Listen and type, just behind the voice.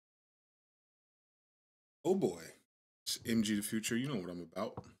Oh boy, it's MGTheFuture. You know what I'm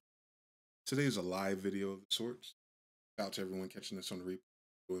about. Today is a live video of the sorts. Shout out to everyone catching this on the replay.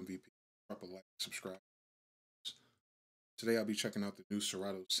 MVP, drop a like, subscribe. Today I'll be checking out the new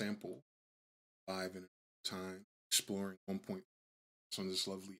Serato Sample live in time, exploring 1.0 on this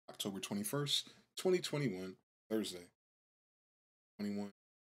lovely October 21st, 2021, Thursday,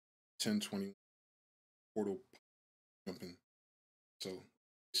 21/10/21. Portal jumping. So,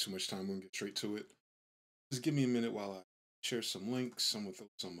 too much time. We're gonna get straight to it. Just give me a minute while I share some links. I'm gonna throw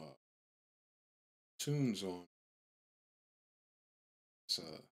some tunes on. It's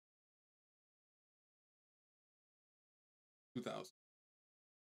 2000.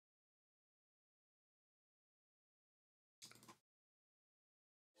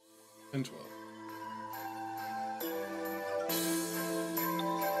 10/12.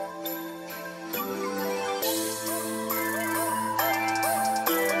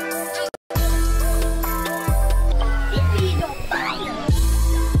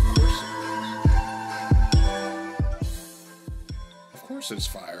 Of course it's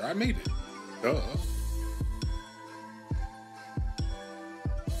fire. I made it. Duh.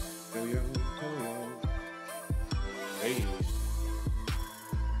 Yo, yo, yo, yo. Hey.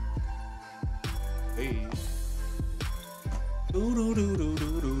 Hey. Do do do do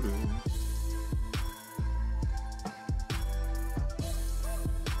do do do.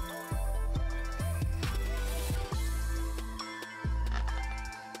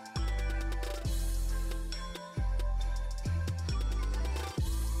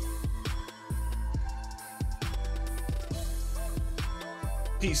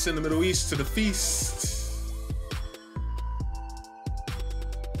 Peace in the Middle East to the feast.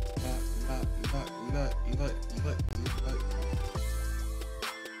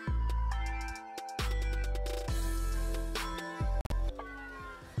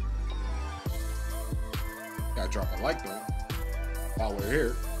 Gotta drop a like though while we're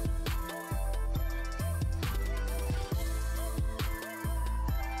here.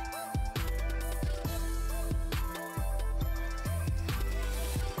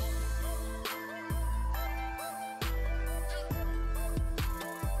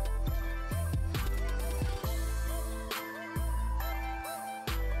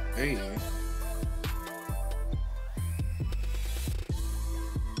 Hey.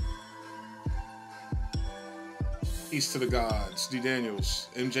 Peace to the gods. D. Daniels.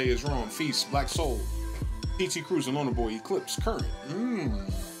 MJ is wrong. Feast. Black Soul. PT Cruz and Loner Boy. Eclipse. Current.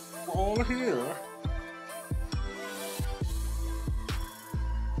 We're all here.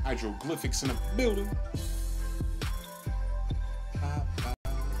 Hydroglyphics in the building.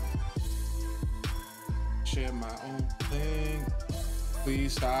 Share my own thing.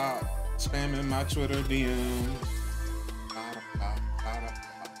 Please stop spamming my Twitter DM.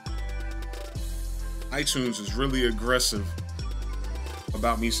 iTunes is really aggressive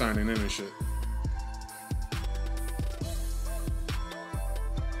about me signing in and shit.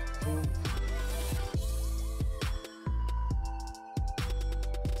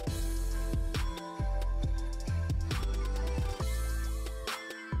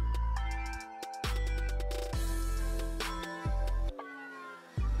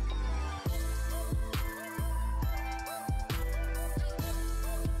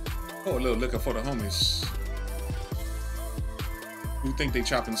 Oh, a little liquor for the homies who think they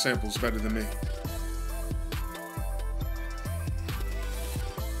chopping samples better than me.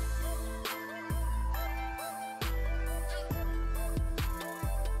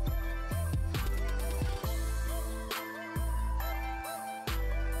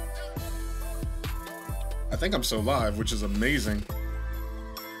 I think I'm still live, which is amazing.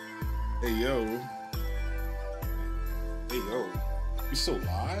 Hey, yo. Hey, yo. You still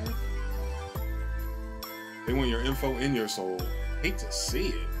live? They want your info in your soul. Hate to see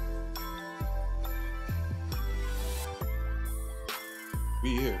it.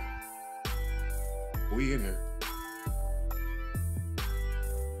 We here. We in here.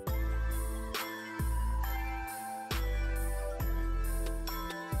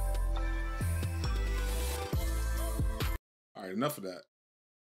 All right, enough of that.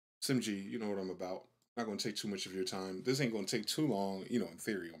 SimG, you know what I'm about. Not going to take too much of your time. This ain't going to take too long, you know, in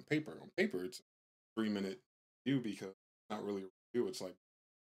theory. On paper, it's a 3-minute review because it's not really a review. It's like,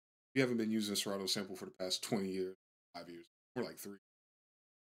 if you haven't been using Serato Sample for the past 20 years, 5 years, or like 3.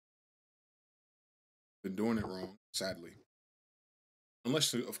 Been doing it wrong, sadly.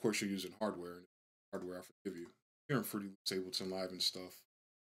 Unless, of course, you're using hardware. Hardware, I forgive you. Here in Fruity Loops, Ableton Live and stuff.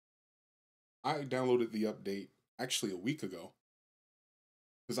 I downloaded the update actually a week ago.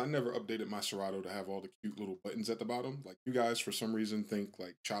 Because I never updated my Serato to have all the cute little buttons at the bottom. Like, you guys, for some reason, think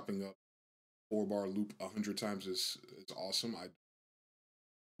like chopping up 4-bar loop 100 times is awesome. I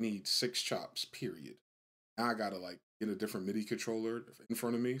need 6 chops, period. Now I gotta like get a different MIDI controller in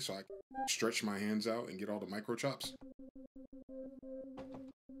front of me so I can stretch my hands out and get all the micro chops.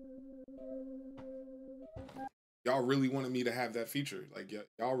 Y'all really wanted me to have that feature. Like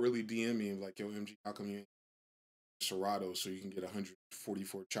y'all really DM me like, yo, MG, how come you ain't Serato so you can get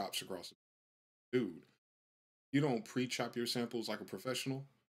 144 chops across the dude? You don't pre-chop your samples like a professional.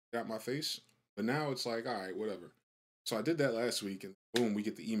 Got my face. But now it's like, all right, whatever. So I did that last week, and boom, we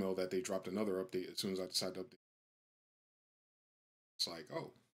get the email that they dropped another update as soon as I decided to update. It's like,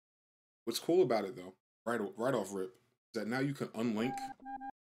 oh. What's cool about it, though, right off rip, is that now you can unlink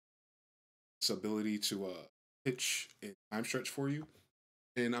this ability to pitch and time stretch for you.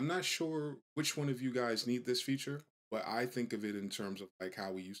 And I'm not sure which one of you guys need this feature, but I think of it in terms of like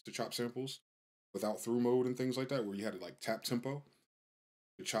how we used to chop samples without through mode and things like that, where you had to like tap tempo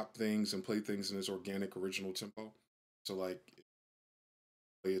to chop things and play things in its organic original tempo. So like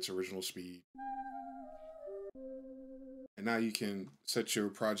play its original speed. And now you can set your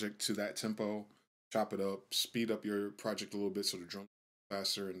project to that tempo, chop it up, speed up your project a little bit so the drums are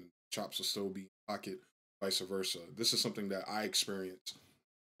faster and chops will still be in pocket, vice versa. This is something that I experienced.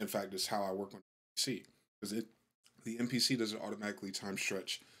 In fact, it's how I work on MPC, because the MPC doesn't automatically time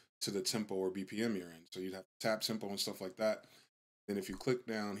stretch to the tempo or BPM you're in. So you'd have to tap tempo and stuff like that. Then if you click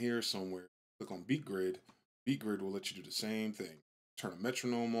down here somewhere, click on Beat Grid will let you do the same thing. Turn a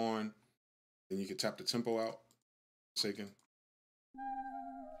metronome on, then you can tap the tempo out. Second.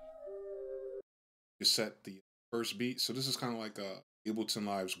 You set the first beat. So this is kind of like Ableton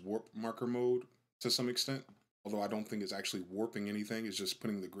Live's warp marker mode to some extent. Although I don't think it's actually warping anything. It's just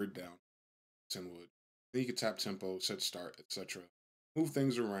putting the grid down. 10 wood. Then you can tap tempo, set start, etc. Move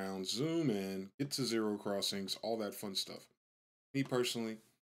things around, zoom in, get to 0 crossings, all that fun stuff. Me personally,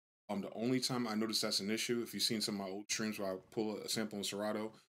 the only time I notice that's an issue, if you've seen some of my old streams where I pull a sample in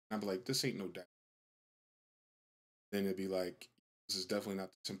Serato, and I'd be like, this ain't no dazzle. Then it'd be like, this is definitely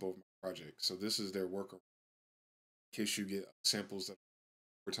not the tempo of my project. So this is their workaround. In case you get samples that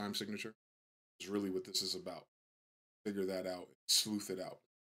for time signature, is really what this is about. Figure that out, sleuth it out.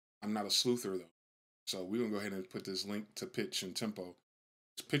 I'm not a sleuther though. So we're gonna go ahead and put this link to pitch and tempo.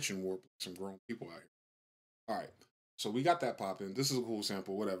 It's pitch and warp, some grown people out here. All right, so we got that popping. This is a cool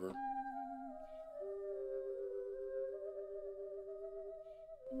sample, whatever.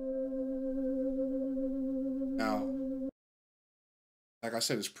 Now, like I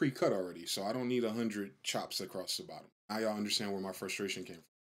said, it's pre-cut already, so I don't need 100 chops across the bottom. Now y'all understand where my frustration came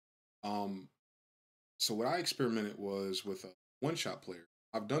from. So what I experimented was with a one-shot player.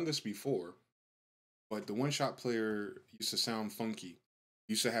 I've done this before, but the one-shot player used to sound funky.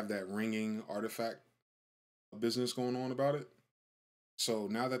 Used to have that ringing artifact business going on about it. So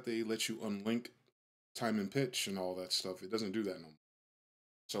now that they let you unlink time and pitch and all that stuff, it doesn't do that no more.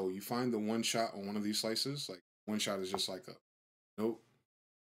 So you find the one shot on one of these slices. Like one shot is just like a note.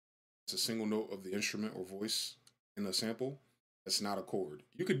 It's a single note of the instrument or voice in the sample. That's not a chord.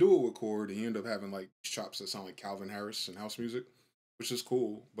 You could do it with chord and you end up having like chops that sound like Calvin Harris and house music, which is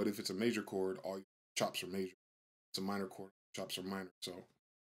cool. But if it's a major chord, all your chops are major. If it's a minor chord, chops are minor. So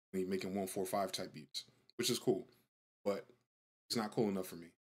you're making 1-4-5 type beats, which is cool. But it's not cool enough for me.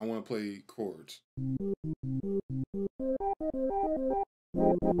 I want to play chords.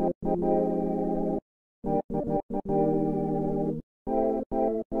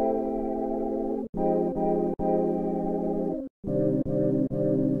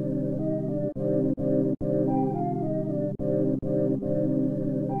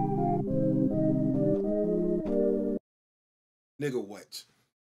 Nigga, what?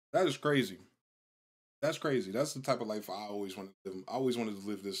 That is crazy. That's crazy. That's the type of life I always wanted to live. I always wanted to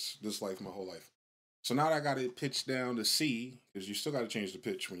live this life my whole life. So now that I got it pitched down to C, because you still got to change the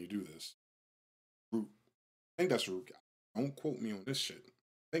pitch when you do this. Root. I think that's the root. Don't quote me on this shit. I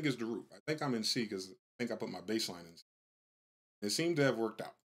think it's the root. I think I'm in C because I think I put my bass line in C. It seemed to have worked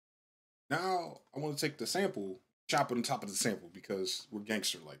out. Now I want to take the sample, chop it on top of the sample because we're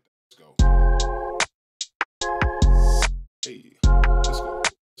gangster like that. Let's go. Hey, let's go.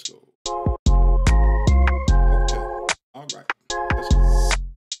 Let's go. Okay. All right. Let's go.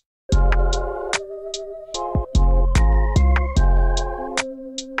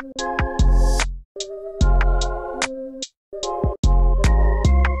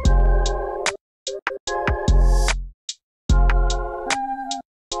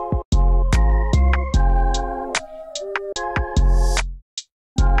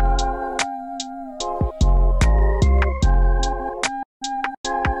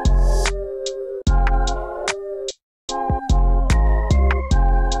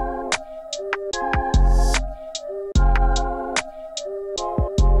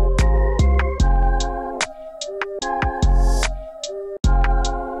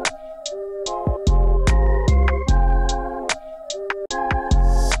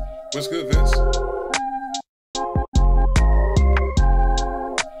 What's good, Vince?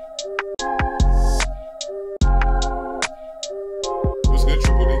 What's good,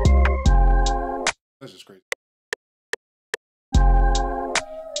 Triple D? That's just crazy.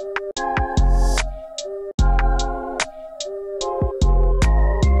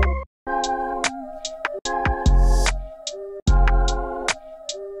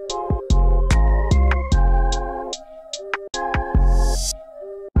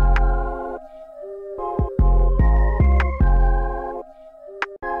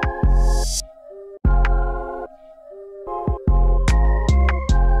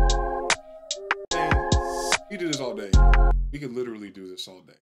 We do this all day. We could literally do this all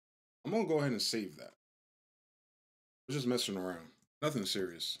day. I'm gonna go ahead and save that. We're just messing around. Nothing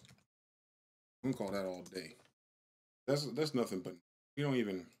serious. I'm gonna call that all day. That's nothing but you don't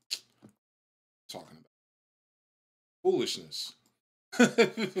even talking about foolishness.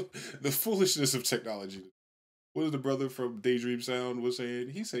 The foolishness of technology. What is the brother from Daydream Sound was saying?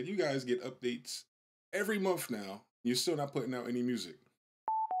 He said you guys get updates every month now. You're still not putting out any music.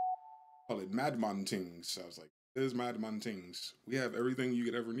 Call it Madman Tings. I was like, there's Madman Tings. We have everything you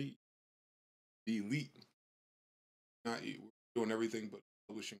could ever need. The elite. Not we're doing everything but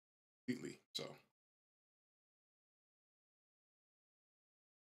publishing completely. So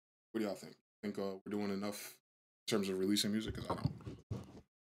what do y'all think? Think we're doing enough in terms of releasing music? Because I don't.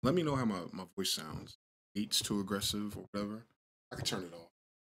 Let me know how my voice sounds. Beats too aggressive or whatever. I can turn it off.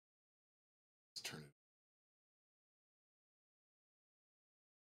 Let's turn it.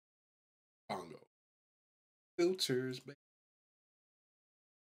 Bongo. Filters, baby.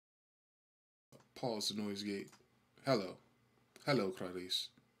 Pause the noise gate. Hello. Hello, Clarice.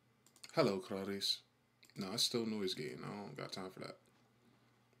 Hello, Clarice. No, it's still noise gating. I don't got time for that.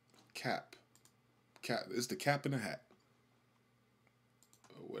 Cap. Cap. It's the cap in the hat.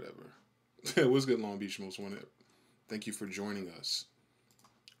 Or whatever. What's good, Long Beach Most Wanted? Thank you for joining us.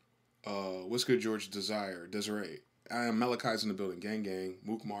 What's good, George Desiree? I am Malachi's in the building. Gang gang.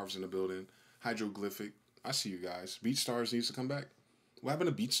 Mook Marv's in the building. Hydroglyphic. I see you guys. Beat Stars needs to come back. What happened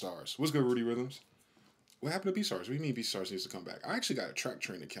to Beat Stars? What's good, Rudy Rhythms? What happened to Beat Stars? What do you mean Beat Stars needs to come back? I actually got a Track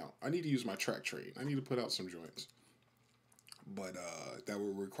Train account. I need to use my Track Train. I need to put out some joints. But that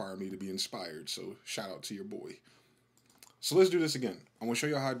would require me to be inspired. So shout out to your boy. So let's do this again. I'm going to show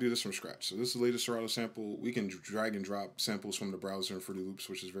you how to do this from scratch. So this is the latest Serato sample. We can drag and drop samples from the browser in Fruity Loops,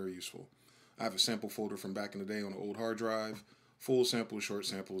 which is very useful. I have a sample folder from back in the day on an old hard drive. Full samples, short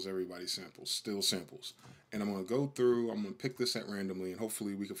samples, everybody's samples, still samples. And I'm going to go through, I'm going to pick this at randomly, and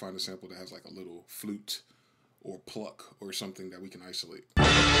hopefully we can find a sample that has like a little flute or pluck or something that we can isolate.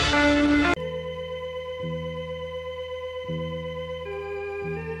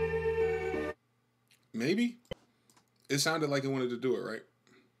 Maybe? It sounded like it wanted to do it, right?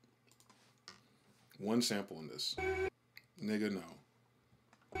 One sample in this. Nigga, no.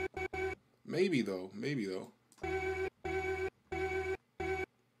 Maybe though. Maybe though.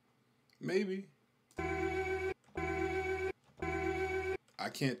 Maybe. I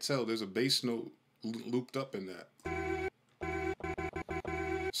can't tell. There's a bass note looped up in that.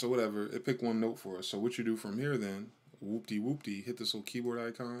 So whatever. It picked one note for us. So what you do from here then, whoop-de-whoop-de, hit this little keyboard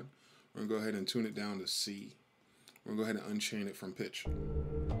icon. We're going to go ahead and tune it down to C. We're going to go ahead and unchain it from pitch.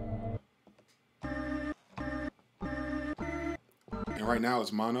 And right now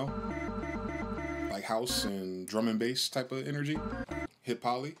it's mono. Like house and drum and bass type of energy. Hit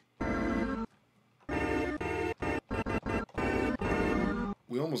poly.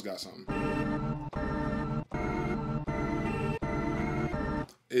 We almost got something.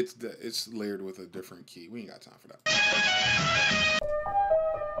 It's layered with a different key. We ain't got time for that.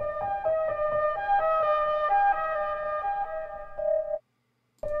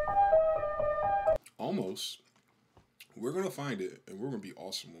 Almost. We're gonna find it, and we're gonna be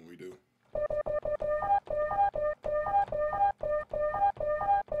awesome when we do.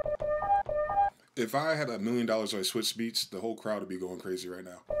 If I had $1 million on Switch Beats, the whole crowd would be going crazy right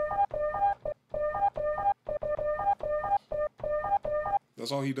now.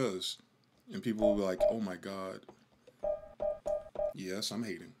 That's all he does. And people will be like, oh my god. Yes, I'm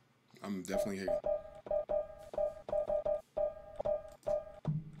hating. I'm definitely hating.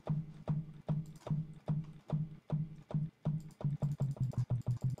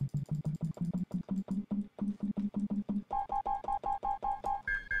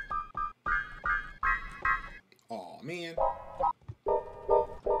 Aw, man.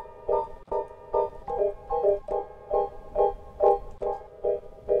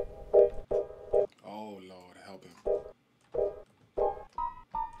 Oh, Lord, help him.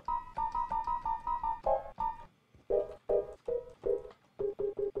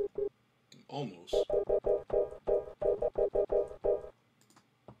 Almost.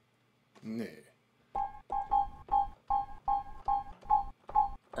 Nah.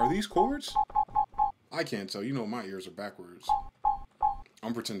 Are these chords? I can't tell. You know my ears are backwards.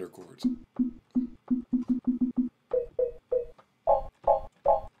 I'm pretending they're chords.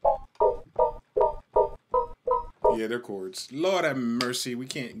 Yeah, they're chords. Lord have mercy, we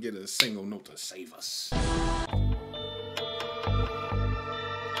can't get a single note to save us.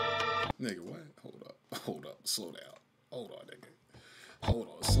 Nigga, what? Hold up, slow down. Hold on, nigga. Hold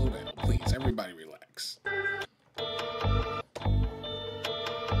on, slow down. Please, everybody relax.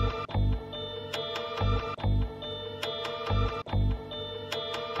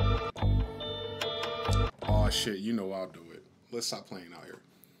 Oh shit, you know I'll do it. Let's stop playing out here.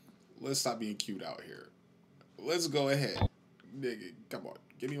 Let's stop being cute out here. Let's go ahead. Nigga, come on.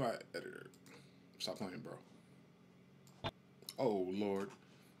 Give me my editor. Stop playing, bro. Oh, Lord.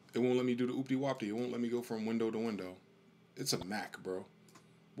 It won't let me do the oopty-wopty. It won't let me go from window to window. It's a Mac, bro.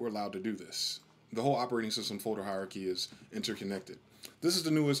 We're allowed to do this. The whole operating system folder hierarchy is interconnected. This is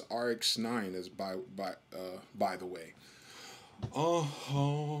the newest RX9, as by the way. All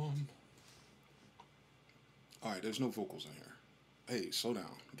right, there's no vocals in here. Hey, slow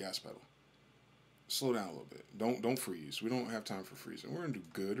down. Gas pedal. Slow down a little bit. Don't freeze. We don't have time for freezing. We're gonna do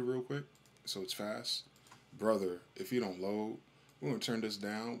good real quick, so it's fast. Brother, if you don't load, we're gonna turn this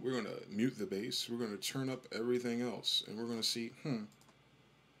down. We're gonna mute the bass. We're gonna turn up everything else, and we're gonna see.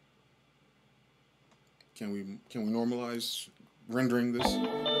 Can we normalize rendering this?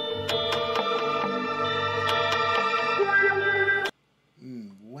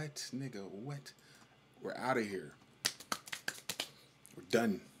 What, nigga? What? We're out of here. We're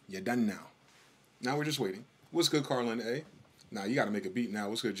done. You're done now. Now we're just waiting. What's good, Carlin A? Now you got to make a beat now.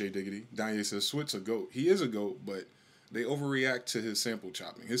 What's good, J Diggity? Danye says Swit's a goat. He is a goat, but they overreact to his sample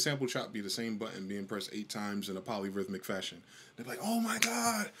chopping. His sample chop be the same button being pressed 8 times in a polyrhythmic fashion. They're like, oh my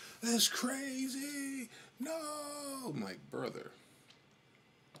God, that's crazy. No. I'm like, brother.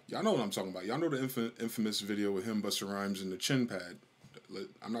 Y'all know what I'm talking about. Y'all know the infamous video with him busting rhymes in the chin pad.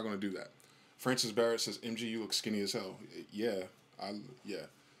 I'm not going to do that. Francis Barrett says, MG, you look skinny as hell. Yeah.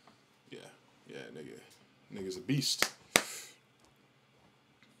 Yeah, nigga. Nigga's a beast.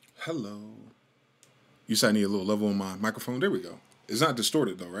 Hello. You said I need a little level on my microphone. There we go. It's not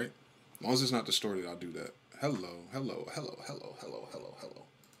distorted though, right? As long as it's not distorted, I'll do that. Hello.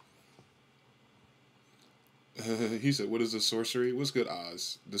 He said, what is the sorcery? What's good,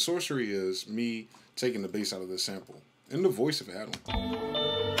 Oz? The sorcery is me taking the bass out of the sample. And the voice if it had one.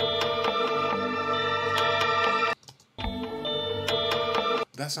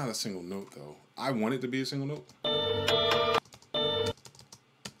 That's not a single note, though. I want it to be a single note.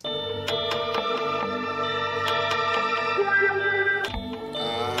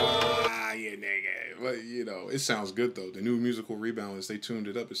 Yeah, nigga. But, you know, it sounds good, though. The new musical rebounds, they tuned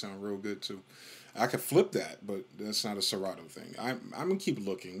it up. It sounds real good, too. I could flip that, but that's not a Serato thing. I'm going to keep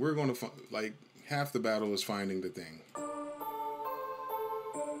looking. We're going to, like, half the battle is finding the thing.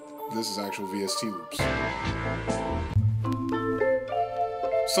 This is actual VST loops.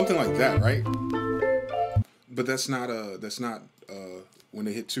 Something like that, right? But that's not when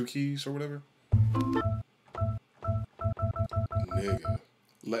they hit 2 keys or whatever. Nigga,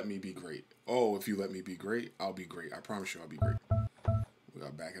 let me be great. Oh, if you let me be great, I'll be great. I promise you I'll be great. We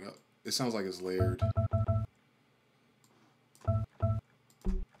gotta back it up. It sounds like it's layered.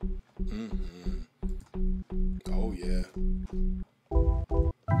 Oh yeah.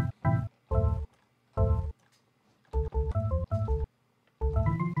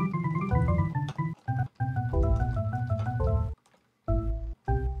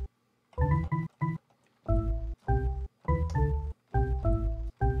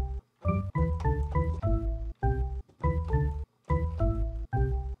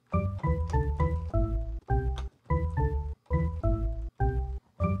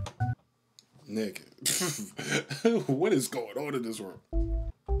 Nigga. What is going on in this world?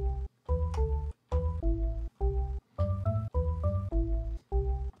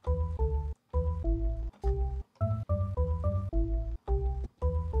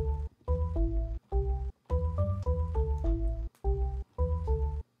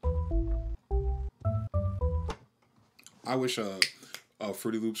 I wish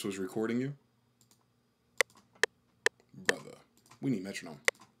Fruity Loops was recording you. Brother, we need metronome.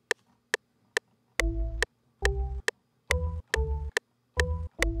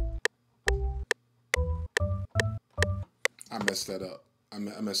 I messed that up. I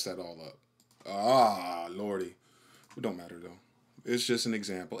messed that all up. Ah, lordy. It don't matter, though. It's just an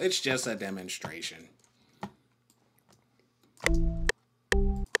example. It's just a demonstration. And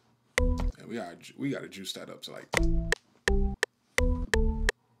we gotta juice that up to like.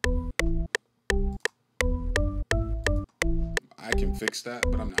 I can fix that,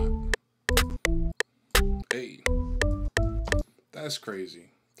 but I'm not. Hey, that's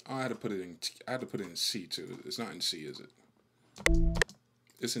crazy. Oh, I had to put it in. I had to put it in C too. It's not in C, is it?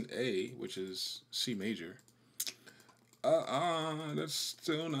 It's in A, which is C major. That's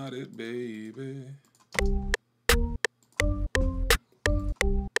still not it, baby.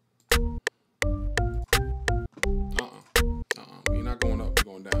 We're not going up.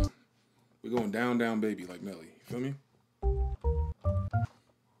 We're going down. We're going down, down, baby, like Melly. You feel me?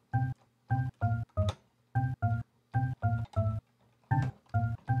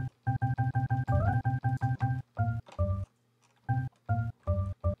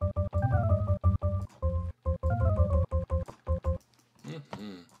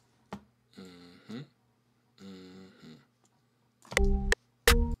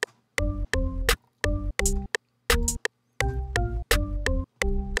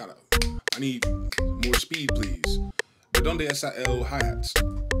 I need more speed, please. But don't de SIL hi-hats.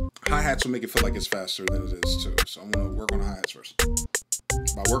 Hi-hats will make it feel like it's faster than it is, too. So I'm going to work on the hi-hats first.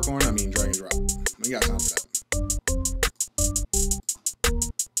 By work on, I mean drag and drop. We got time for that.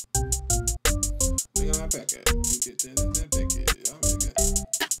 Nigga, my back at you get that back at it. I'll make it.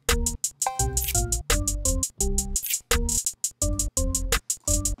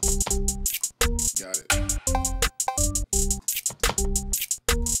 Got it.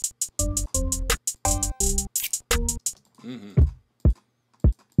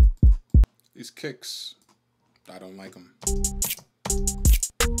 These kicks, I don't like them.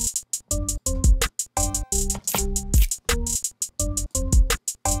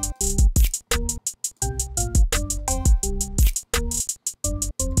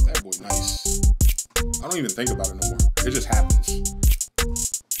 That boy nice. I don't even think about it no more. It just happens.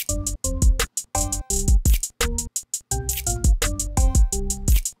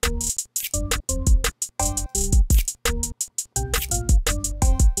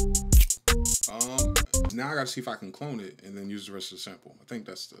 Now I gotta see if I can clone it and then use the rest of the sample. I think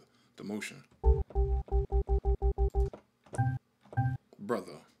that's the motion.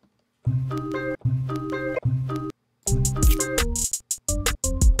 Brother.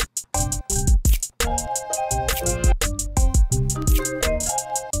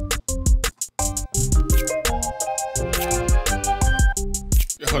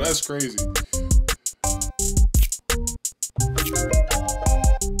 Yo, that's crazy.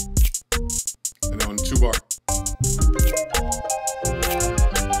 Bar.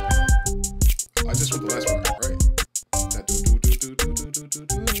 I just went the last part, right? That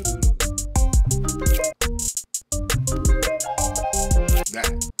That.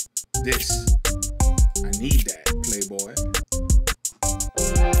 This. I need that, playboy.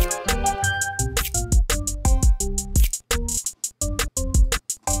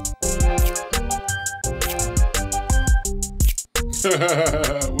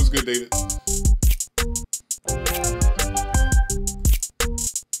 What's good, David?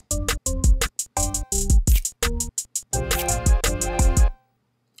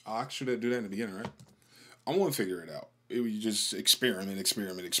 I should do that in the beginning, right? I want to figure it out. You just experiment.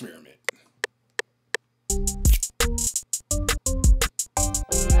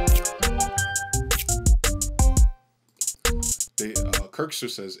 Kirkster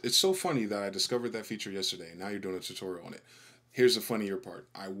says, it's so funny that I discovered that feature yesterday. Now you're doing a tutorial on it. Here's the funnier part.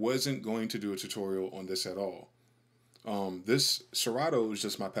 I wasn't going to do a tutorial on this at all. This Serato is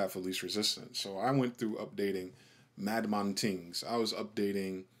just my path of least resistance. So I went through updating mad things. I was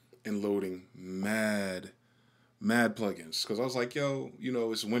updating and loading mad plugins because I was like, yo, you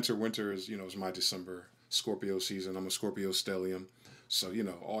know, it's winter is, you know, it's my December Scorpio season. I'm a Scorpio stellium, so you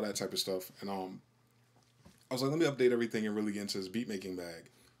know, all that type of stuff. And I was like, let me update everything and really get into this beat making bag.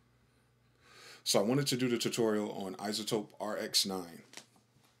 So I wanted to do the tutorial on Isotope RX9,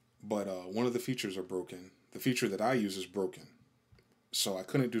 but one of the features are broken. The feature that I use is broken, so I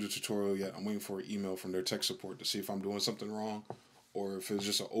couldn't do the tutorial yet. I'm waiting for an email from their tech support to see if I'm doing something wrong, or if it's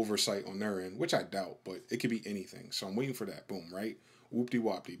just an oversight on their end, which I doubt, but it could be anything. So I'm waiting for that. Boom, right?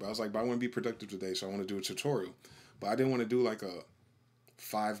 Whoop-de-wop-de. But I was like, but I want to be productive today, so I want to do a tutorial. But I didn't want to do like a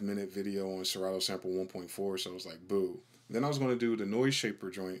 5-minute video on Serato Sample 1.4, so I was like, boo. Then I was going to do the noise shaper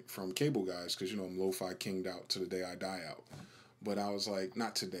joint from Cable Guys, because, you know, I'm lo-fi kinged out to the day I die out. But I was like,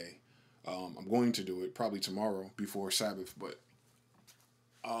 not today. I'm going to do it probably tomorrow before Sabbath, but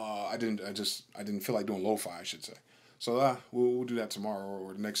I didn't feel like doing lo-fi, I should say. So we'll do that tomorrow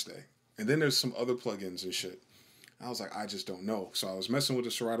or the next day. And then there's some other plugins and shit. I was like, I just don't know. So I was messing with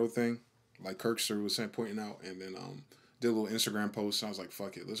the Serato thing, like Kirkster was pointing out, and then did a little Instagram post. And I was like,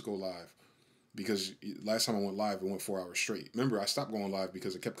 fuck it, let's go live. because last time I went live, it went 4 hours straight. Remember, I stopped going live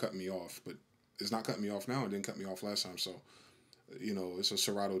because it kept cutting me off, but it's not cutting me off now. It didn't cut me off last time, so you know, it's a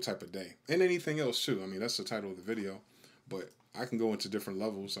Serato type of day. And anything else too. I mean, that's the title of the video, but I can go into different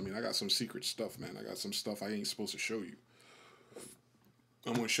levels. I mean, I got some secret stuff, man. I got some stuff I ain't supposed to show you.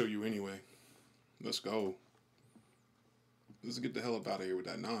 I'm gonna show you anyway. Let's go. Let's get the hell up out of here with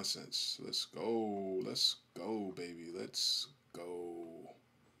that nonsense. Let's go. Let's go, baby. Let's go.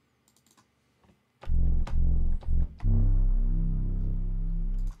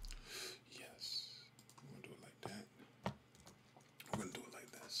 Yes. We're gonna do it like that. We're gonna do it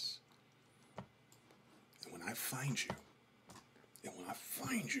like this. And when I find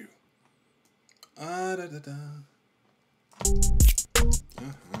you, da da da.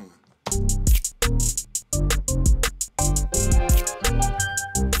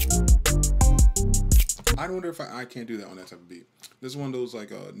 I wonder if I can't do that on that type of beat. This is one of those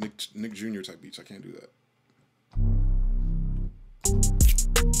like Nick Jr. type beats. I can't do that.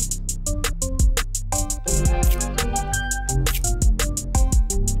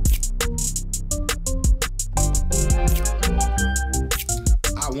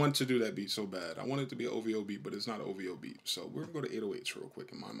 I want to do that beat so bad. I want it to be an OVO beat, but it's not an OVO beat. So we're gonna go to 808s real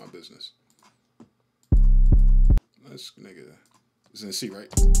quick and mind my business. Let's nigga. It's in C, right?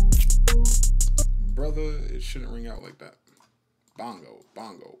 Brother, it shouldn't ring out like that. Bongo,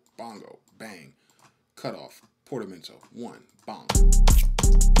 bongo, bongo, bang. Cut off. Portamento. 1. Bong.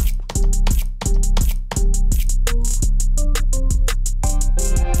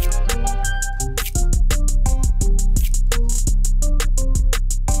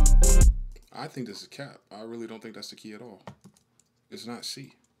 I think this is cap. I really don't think that's the key at all. It's not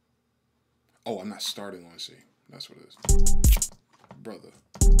C. Oh, I'm not starting on C. That's what it is. Brother.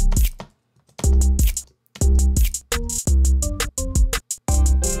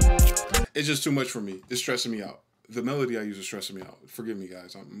 It's just too much for me. It's stressing me out. The melody I use is stressing me out. Forgive me,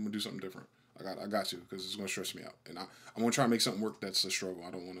 guys. I'm gonna do something different. I got to, because it's gonna stress me out. And I'm gonna try to make something work that's a struggle.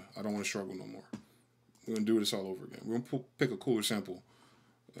 I don't wanna struggle no more. We're gonna do this all over again. We're gonna pick a cooler sample,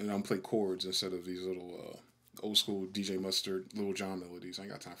 and I'm gonna play chords instead of these little old school DJ Mustard, Lil Jon melodies. I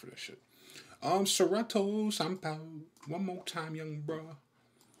ain't got time for that shit. Serato Sample. One more time, young bruh.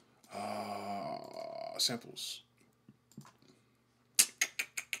 Samples.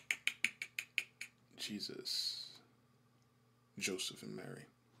 Jesus. Joseph and Mary.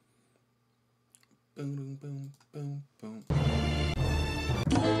 Boom, boom, boom, boom, boom.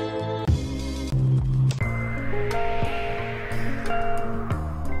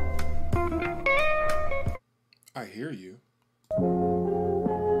 I hear you.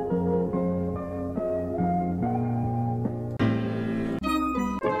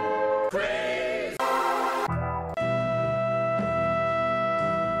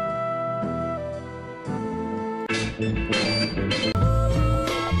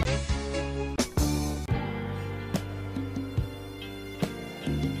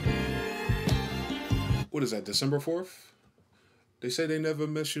 What is that, December 4th? They say they never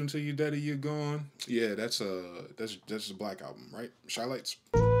miss you until your daddy, you're gone. Yeah, that's a Black album, right? Shy Lights.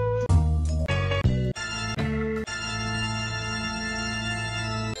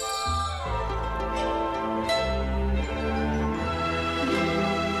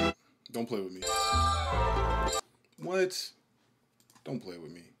 Don't play with me. What? Don't play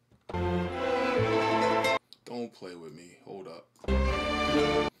with me. Don't play with me. Hold up.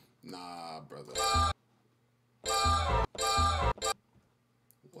 Nah, brother.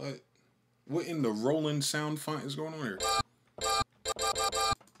 What? What in the Roland sound font is going on here?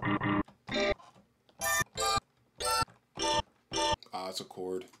 Ah, it's a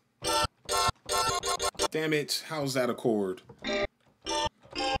chord. Damn it. How's that a chord?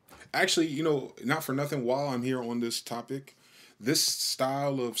 Actually, you know, not for nothing, while I'm here on this topic, this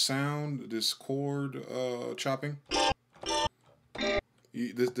style of sound, this chord chopping,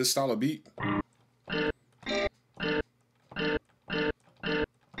 this style of beat,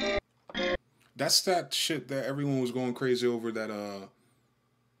 that's that shit that everyone was going crazy over that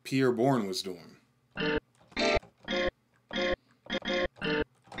Pierre Bourne was doing.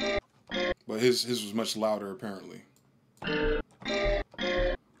 But his was much louder, apparently.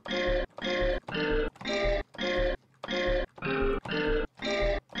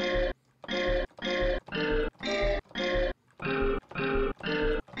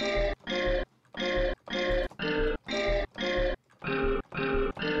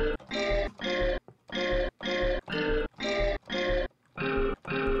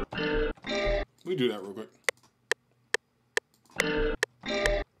 We do that real quick.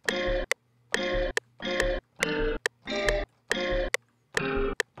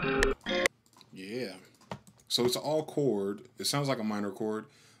 So it's all chord. It sounds like a minor chord.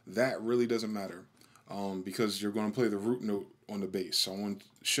 That really doesn't matter because you're going to play the root note on the bass. So I'm going to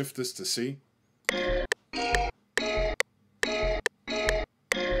shift this to C. And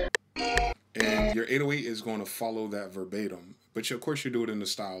your 808 is going to follow that verbatim. But of course you do it in the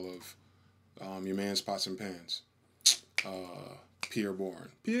style of your man's Pots and Pans. Pierre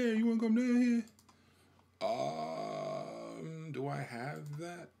Bourne. Pierre, you want to come down here? Do I have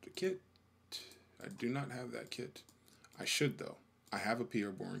that kit? I do not have that kit. I should, though. I have a Pierre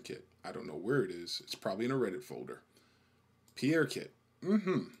Bourne kit. I don't know where it is. It's probably in a Reddit folder. Pierre kit.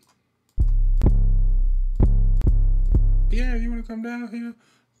 Pierre, you want to come down here?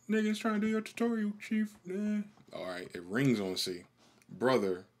 Niggas trying to do your tutorial, chief. Yeah. Alright, it rings on C.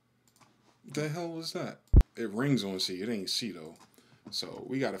 Brother, the hell was that? It rings on C. It ain't C, though. So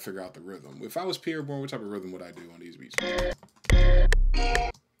we got to figure out the rhythm. If I was Pierre Bourne, what type of rhythm would I do on these beats?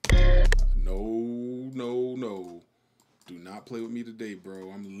 No. Do not play with me today,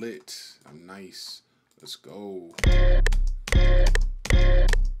 bro. I'm lit. I'm nice. Let's go. We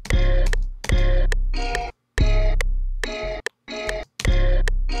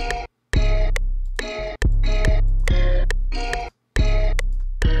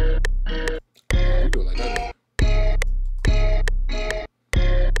do it like that.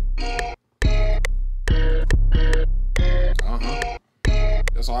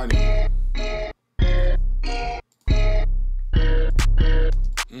 That's all I need.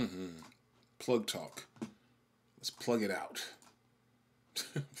 Plug talk. Let's plug it out.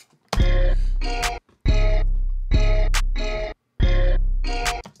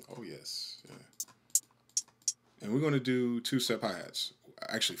 Oh, yes. Yeah. And we're going to do 2-step hi-hats.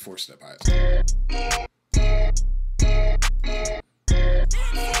 Actually, 4-step hi-hats.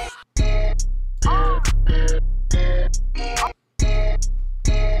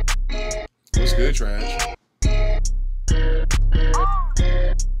 What's good, Trash?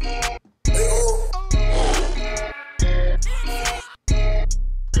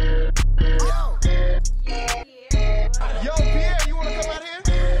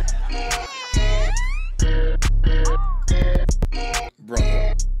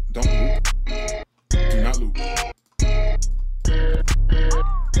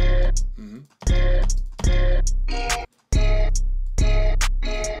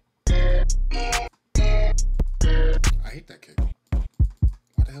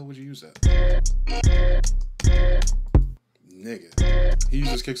 Nigga, he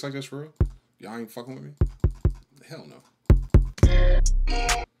uses kicks like this for real? Y'all ain't fucking with me? Hell no.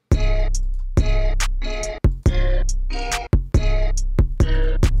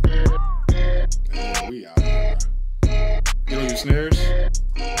 And we out here, bro. You don't use snares?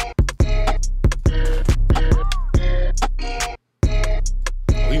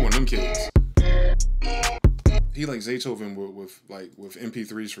 Oh, he one of them kids. He like Zaytoven with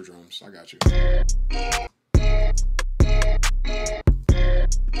MP3s for drums. I got you.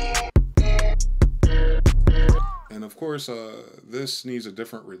 And of course, this needs a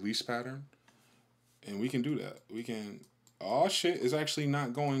different release pattern. And we can do that. We can... Oh, shit. It's actually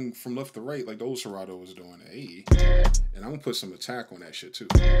not going from left to right like the old Serato was doing. Hey. And I'm going to put some attack on that shit, too.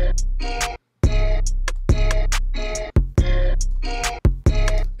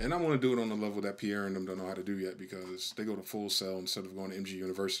 And I'm going to do it on the level that Pierre and them don't know how to do yet because they go to Full Cell instead of going to MG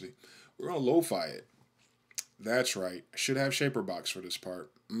University. We're going to lo-fi it. That's right. I should have Shaper Box for this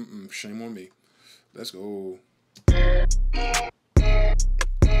part. Shame on me. Let's go.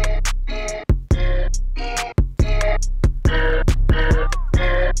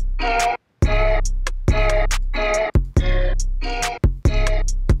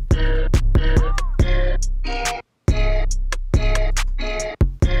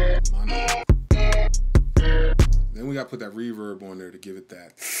 Then we got to put that reverb on there to give it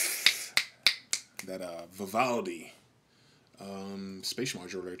that Vivaldi. Space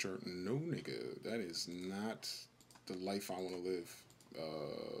modulator. No, nigga. That is not the life I want to live.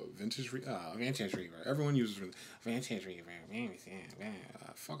 Vintage reverb. Everyone uses vintage reverb.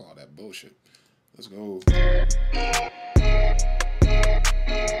 Fuck all that bullshit. Let's go.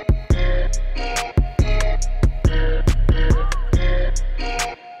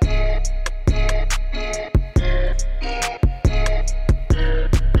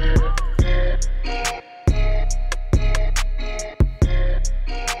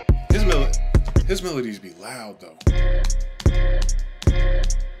 His melodies be loud though.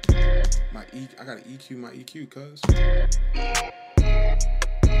 I gotta EQ my EQ, cuz.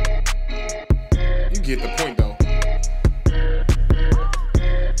 You get the point though.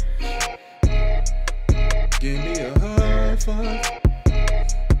 Give me a high five.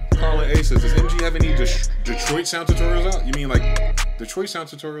 Carla A says, does MG have any Detroit sound tutorials out? You mean like Detroit sound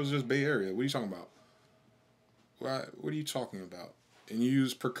tutorials is just Bay Area? What are you talking about? What are you talking about? And you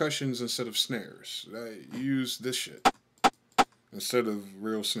use percussions instead of snares. Right? You use this shit instead of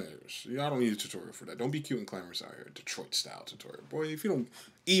real snares. I don't need a tutorial for that. Don't be cute and clamorous out here. Detroit style tutorial. Boy, if you don't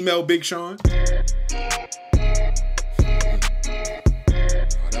email Big Sean. Oh,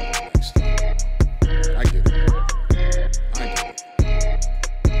 that was nice. I get it.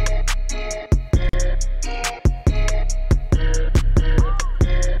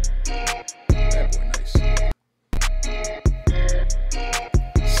 That boy nice.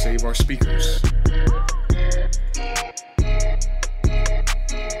 Save our speakers.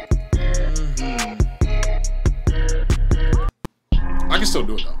 I can still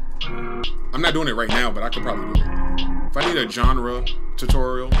do it though. I'm not doing it right now, but I could probably do it. If I need a genre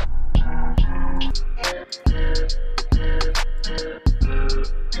tutorial,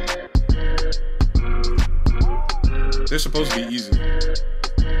 they're supposed to be easy. Man,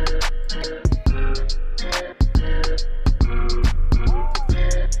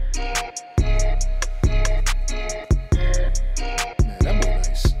 that boy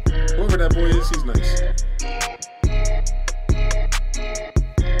nice. Whoever that boy is, he's nice.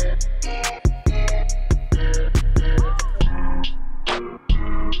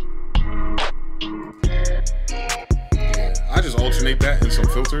 Alternate that and some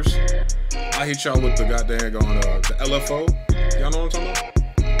filters. I hit y'all with the goddamn on the LFO. Y'all know what I'm talking about?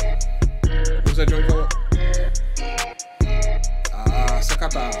 What's that joint called?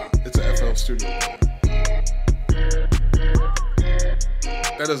 Sakata. It's an FL Studio.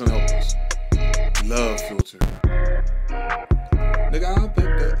 That doesn't help us. Love filter. Nigga, I'll play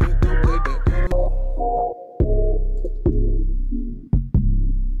that. Don't play that.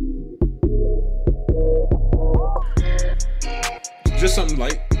 Just something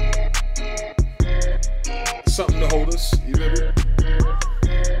light. Something to hold us. You feel me?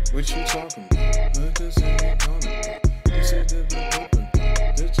 What you talking about? What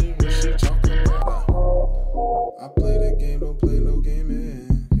you talking about? I play that game, don't play no game,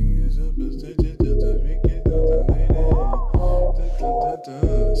 man.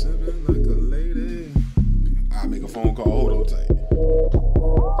 Sipping like a lady. I make a phone call, hold on tight.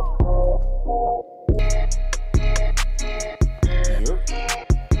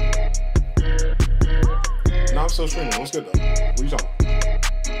 I'm still streaming. What's good though? What are you talking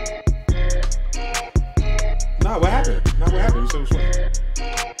about? Nah, what happened? You still streaming.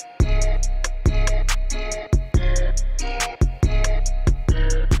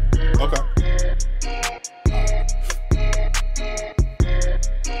 Okay.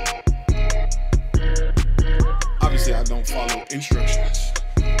 Obviously, I don't follow instructions.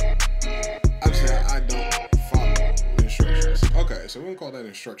 Okay, so we don't call that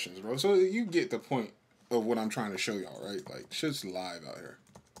instructions, bro. So you get the point of what I'm trying to show y'all, right? Like, shit's live out here.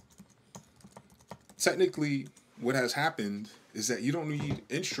 Technically, what has happened is that you don't need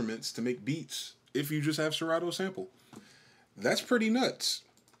instruments to make beats if you just have Serato Sample. That's pretty nuts.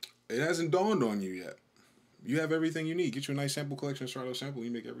 It hasn't dawned on you yet. You have everything you need. Get you a nice sample collection of Serato Sample.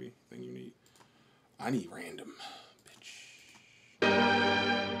 You make everything you need. I need random, bitch.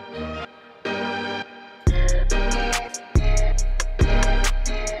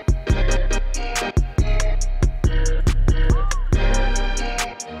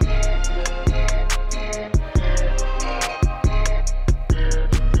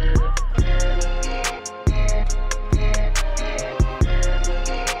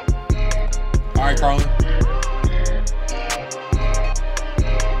 Carlin.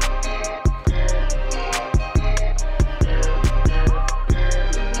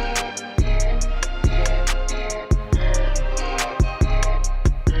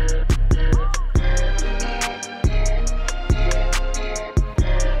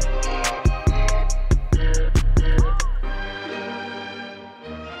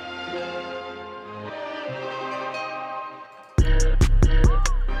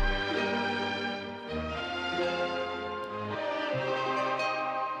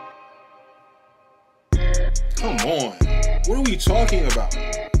 Come on. What are we talking about?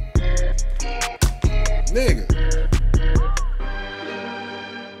 Nigga.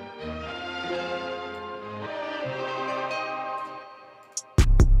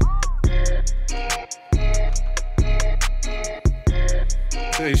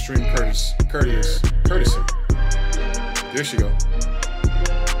 Today's stream courtesy. There she go.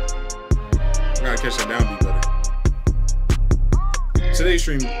 I gotta catch that down beat better. Today's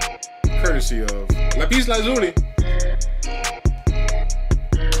stream courtesy of Lapis Lazuli.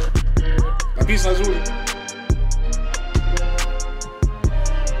 Lapis Lazuli.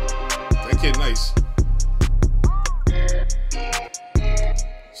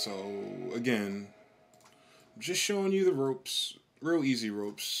 just showing you the ropes. Real easy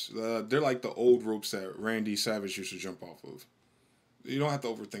ropes. They're like the old ropes that Randy Savage used to jump off of. You don't have to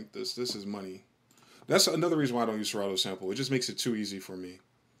overthink this. This is money. That's another reason why I don't use Serato Sample. It just makes it too easy for me.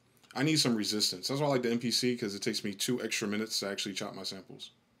 I need some resistance. That's why I like the MPC, because it takes me 2 extra minutes to actually chop my samples.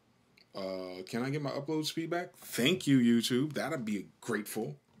 Can I get my upload speed back? Thank you, YouTube. That'd be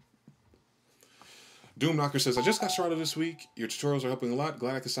grateful. Doom Knocker says, I just got started this week. Your tutorials are helping a lot.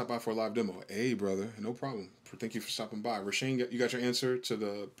 Glad I could stop by for a live demo. Hey, brother. No problem. Thank you for stopping by. Rashane, you got your answer to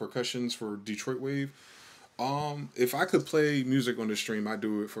the percussions for Detroit Wave. If I could play music on the stream, I'd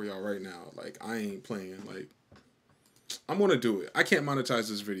do it for y'all right now. Like, I ain't playing. Like, I'm going to do it. I can't monetize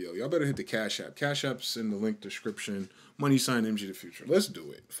this video. Y'all better hit the Cash App. Cash App's in the link description. Money sign MGTheFuture. Let's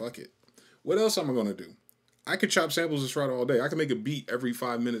do it. Fuck it. What else am I going to do? I could chop samples in Serato all day. I can make a beat every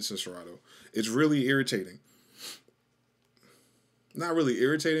 5 minutes in Serato. It's really irritating. Not really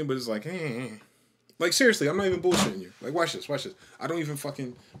irritating, but it's like, Like, seriously, I'm not even bullshitting you. Like, watch this, watch this. I don't even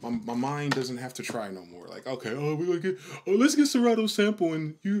fucking, my mind doesn't have to try no more. Like, okay, let's get Serato Sample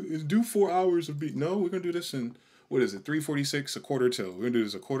and you do 4 hours of beat. No, we're going to do this in, what is it, 3:46, a quarter till. We're going to do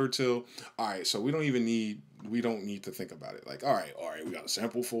this a quarter till. All right, so we don't need to think about it. Like, all right, we got a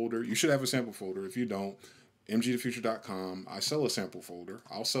sample folder. You should have a sample folder. If you don't, MGTheFuture.com. I sell a sample folder.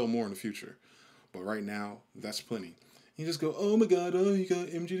 I'll sell more in the future. But right now, that's plenty. You just go, oh my God, you got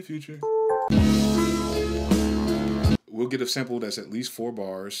MGTheFuture. We'll get a sample that's at least 4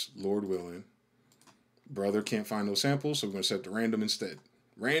 bars, Lord willing. Brother can't find those samples, so we're going to set the random instead.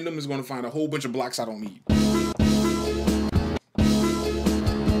 Random is going to find a whole bunch of blocks I don't need.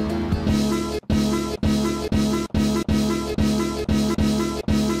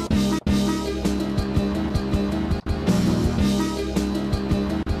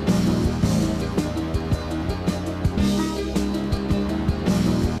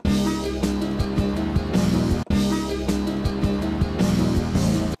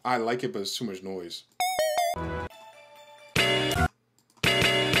 I like it, but it's too much noise.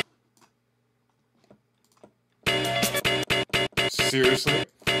 Seriously?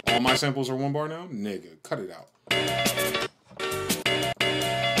 All my samples are 1 bar now? Nigga, cut it out.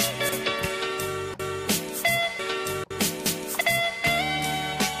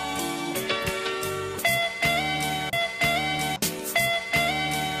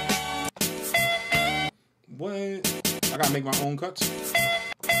 What? I gotta make my own cuts?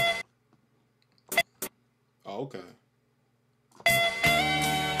 Oh, okay.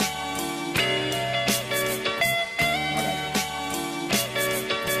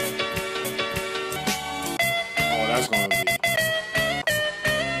 Oh, that's gonna be.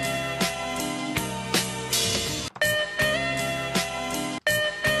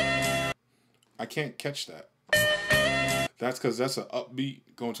 I can't catch that. That's because that's an upbeat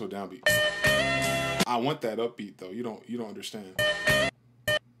going to a downbeat. I want that upbeat though. You don't understand.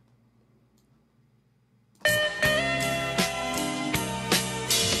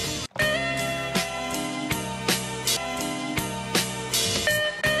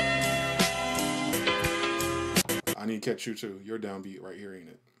 I need to catch you too. You're downbeat right here, ain't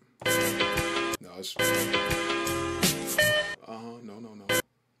it? No, it's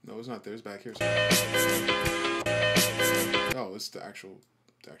no, it's not there. It's back here. Oh, it's the actual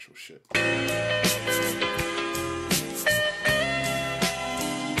shit.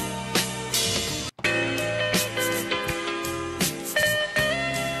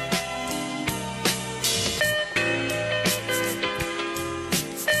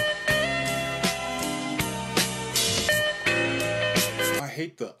 I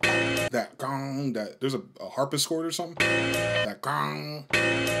hate that gong, there's a harpsichord or something. That gong.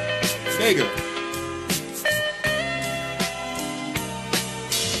 Nigga.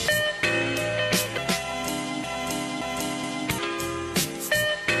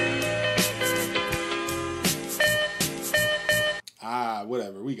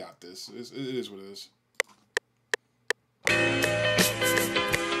 Whatever, we got this. It is what it is.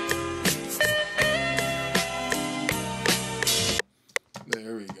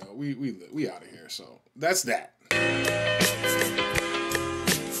 There we go. We out of here. So that's that.